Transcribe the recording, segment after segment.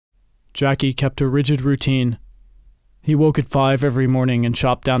Jackie kept a rigid routine. He woke at 5 every morning and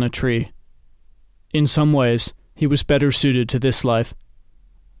chopped down a tree. In some ways, he was better suited to this life.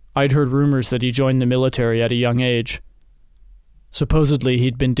 I'd heard rumors that he joined the military at a young age. Supposedly,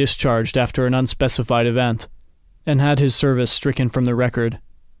 he'd been discharged after an unspecified event, and had his service stricken from the record.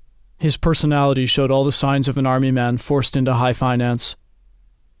 His personality showed all the signs of an army man forced into high finance.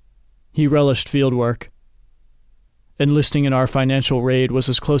 He relished field work. Enlisting in our financial raid was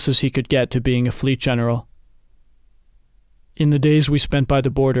as close as he could get to being a fleet general. In the days we spent by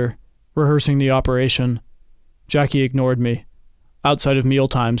the border, rehearsing the operation, Jackie ignored me, outside of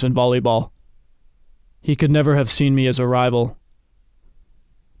mealtimes and volleyball. He could never have seen me as a rival.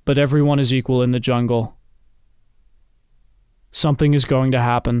 But everyone is equal in the jungle. Something is going to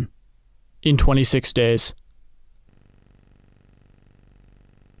happen in 26 days.